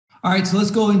All right, so let's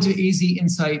go into AZ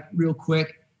Insight real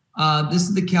quick. This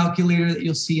is the calculator that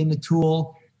you'll see in the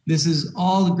tool. This is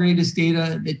all the greatest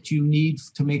data that you need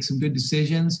to make some good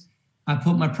decisions. I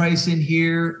put my price in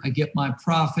here, I get my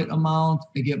profit amount,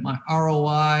 I get my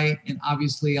ROI, and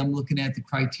obviously I'm looking at the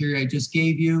criteria I just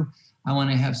gave you. I want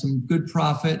to have some good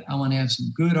profit, I want to have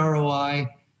some good ROI.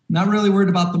 Not really worried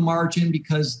about the margin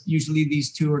because usually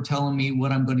these two are telling me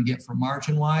what I'm going to get for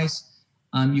margin-wise.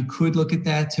 You could look at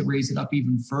that to raise it up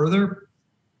even further.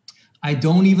 I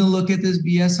don't even look at this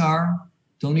BSR,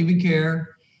 don't even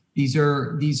care. These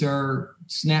are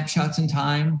snapshots in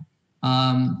time.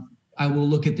 I will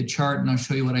look at the chart and I'll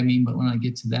show you what I mean, but when I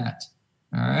get to that.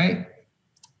 All right.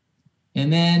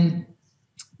 And then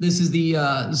this is the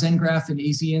ZenGraph and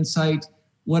AZ Insight.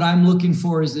 What I'm looking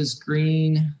for is this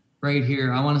green right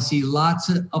here. I want to see lots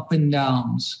of up and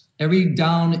downs. Every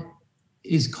down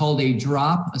is called a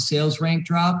drop, a sales rank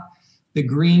drop. The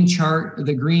green chart,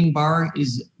 the green bar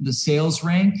is the sales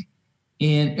rank,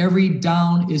 and every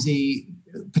down is a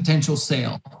potential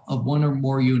sale of one or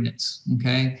more units,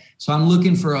 okay? So I'm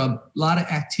looking for a lot of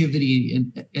activity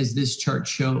as this chart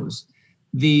shows.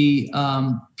 The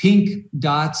pink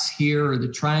dots here, or the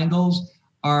triangles,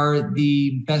 are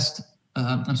the best,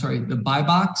 the buy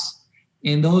box.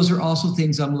 And those are also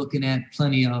things I'm looking at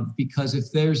plenty of, because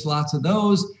if there's lots of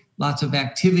those, lots of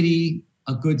activity,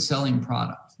 a good selling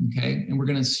product, okay? And we're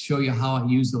gonna show you how I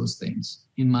use those things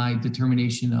in my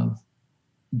determination of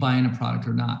buying a product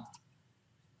or not.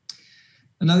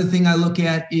 Another thing I look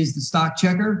at is the stock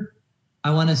checker.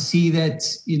 I wanna see that,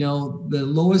 you know, the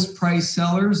lowest price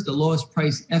sellers, the lowest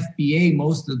price FBA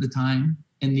most of the time,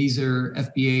 and these are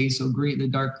FBA, so green, the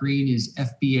dark green is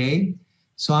FBA.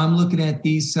 So I'm looking at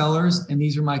these sellers, and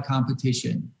these are my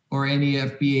competition, or any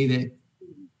FBA that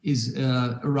is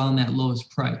around that lowest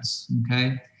price,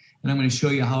 okay? And I'm gonna show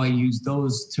you how I use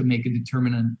those to make a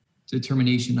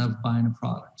determination of buying a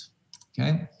product,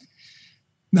 okay?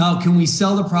 Now, can we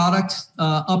sell the product?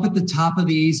 Up at the top of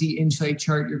the AZ Insight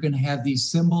chart, you're gonna have these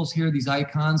symbols here, these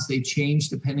icons. They change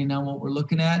depending on what we're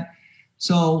looking at.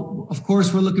 So, of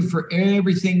course, we're looking for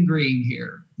everything green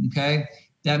here, okay?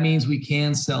 That means we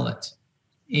can sell it.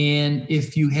 And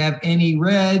if you have any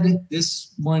red,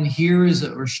 this one here is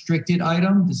a restricted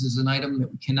item. This is an item that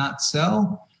we cannot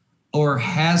sell. Or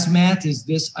hazmat is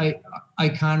this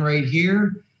icon right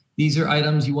here. These are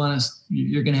items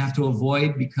you're gonna have to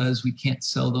avoid because we can't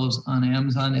sell those on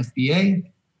Amazon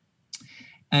FBA.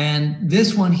 And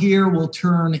this one here will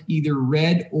turn either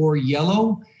red or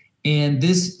yellow. And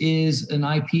this is an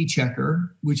IP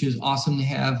checker, which is awesome to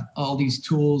have all these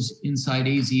tools inside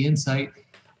AZ Insight.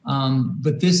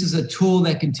 But this is a tool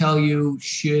that can tell you,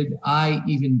 should I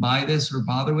even buy this or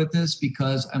bother with this,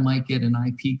 because I might get an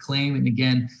IP claim. And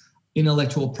again,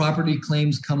 intellectual property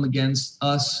claims come against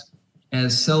us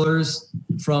as sellers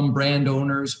from brand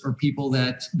owners or people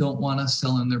that don't want us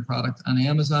selling their product on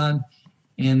Amazon.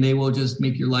 And they will just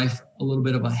make your life a little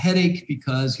bit of a headache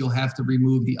because you'll have to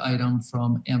remove the item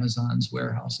from Amazon's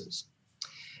warehouses.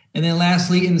 And then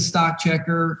lastly, in the stock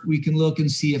checker, we can look and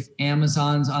see if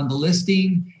Amazon's on the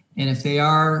listing. And if they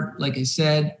are, like I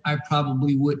said, I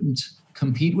probably wouldn't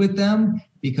compete with them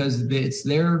because it's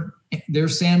their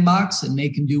sandbox and they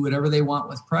can do whatever they want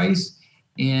with price.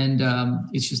 And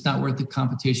it's just not worth the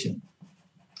competition,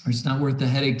 or it's not worth the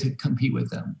headache to compete with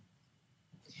them.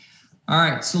 All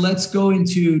right, so let's go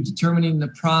into determining the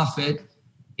profit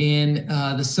and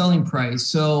the selling price.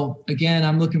 So again,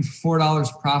 I'm looking for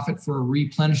 $4 profit for a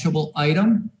replenishable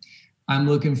item. I'm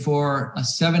looking for a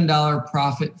 $7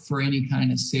 profit for any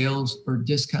kind of sales or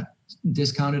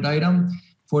discounted item.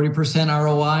 40%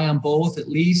 ROI on both, at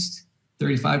least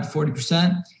 35 to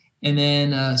 40%, and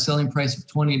then a selling price of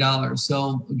 $20.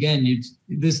 So again,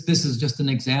 this is just an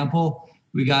example.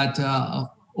 We got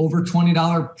over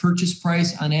 $20 purchase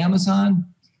price on Amazon.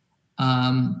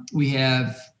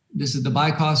 This is the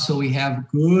buy cost, so we have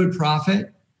good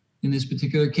profit in this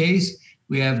particular case.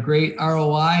 We have great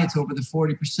ROI, it's over the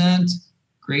 40%,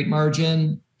 great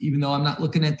margin, even though I'm not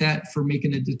looking at that for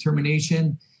making a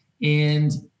determination.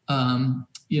 And,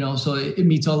 so it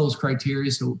meets all those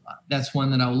criteria. So that's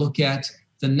one that I'll look at.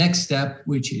 The next step,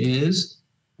 which is,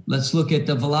 let's look at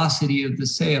the velocity of the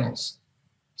sales.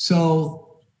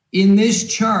 So in this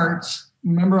chart,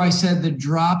 remember I said the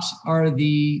drops are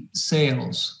the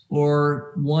sales,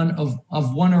 or one of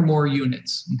one or more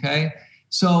units, okay?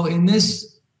 So in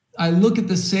this, I look at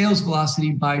the sales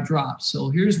velocity by drops. So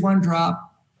here's one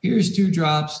drop, here's two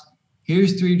drops,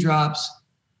 here's three drops,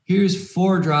 here's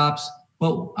four drops,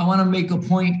 but I wanna make a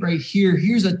point right here.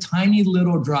 Here's a tiny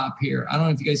little drop here. I don't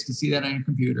know if you guys can see that on your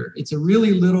computer. It's a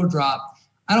really little drop.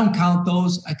 I don't count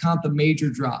those. I count the major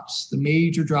drops. The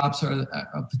major drops are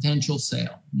a potential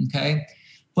sale, okay?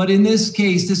 But in this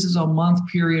case, this is a month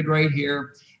period right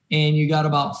here, and you got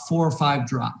about 4 or 5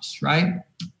 drops, right?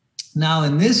 Now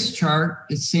in this chart,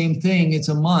 it's the same thing. It's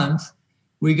a month.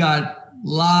 We got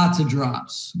lots of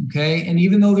drops, okay? And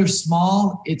even though they're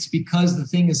small, it's because the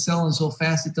thing is selling so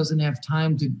fast, it doesn't have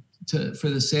time for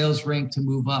the sales rank to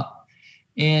move up.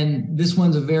 And this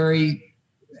one's a very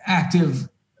active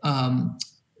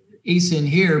ASIN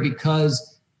here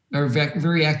because, or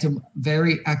very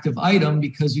active item,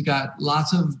 because you got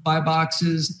lots of buy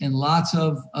boxes and lots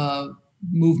of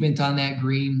movement on that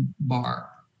green bar,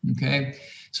 okay?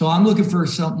 So I'm looking for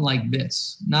something like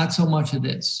this, not so much of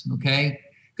this, okay?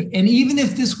 And even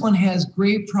if this one has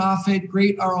great profit,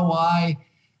 great ROI,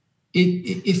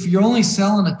 if you're only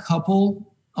selling a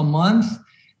couple a month,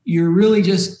 you're really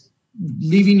just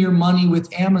leaving your money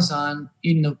with Amazon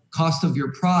in the cost of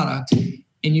your product,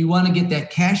 and you want to get that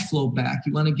cash flow back.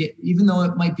 You want to get, even though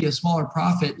it might be a smaller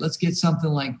profit, let's get something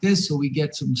like this so we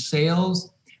get some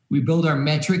sales. We build our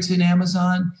metrics in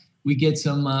Amazon. We get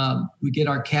some, we get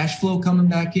our cash flow coming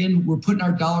back in. We're putting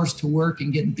our dollars to work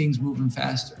and getting things moving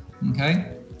faster,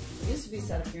 okay? It used to be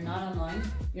said, if you're not online,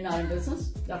 you're not in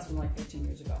business. That's from like 15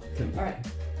 years ago. All right.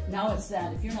 Now it's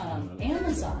that if you're not on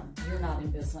Amazon, you're not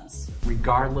in business.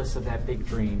 Regardless of that big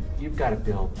dream, you've got to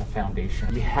build a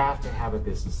foundation. You have to have a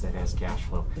business that has cash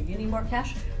flow. You need more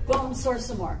cash? Go out and source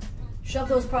some more. Shove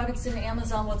those products into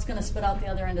Amazon. What's going to spit out the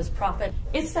other end is profit.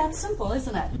 It's that simple,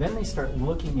 isn't it? Then they start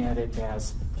looking at it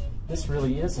as, this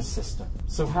really is a system.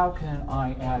 So how can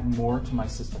I add more to my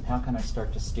system? How can I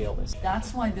start to scale this?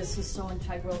 That's why this is so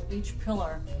integral, each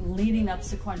pillar leading up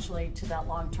sequentially to that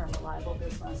long-term reliable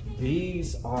business.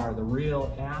 These are the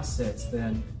real assets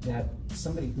then that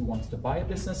somebody who wants to buy a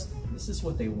business, this is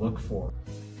what they look for.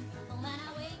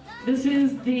 This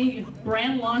is the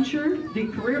brand launcher, the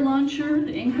career launcher,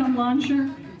 the income launcher.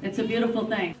 It's a beautiful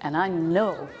thing. And I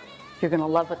know you're going to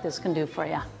love what this can do for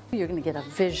you. You're going to get a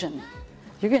vision.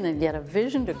 You're going to get a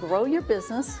vision to grow your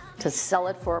business, to sell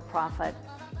it for a profit,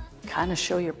 kind of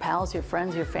show your pals, your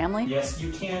friends, your family. Yes,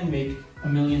 you can make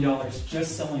 $1 million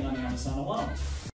just selling on Amazon alone.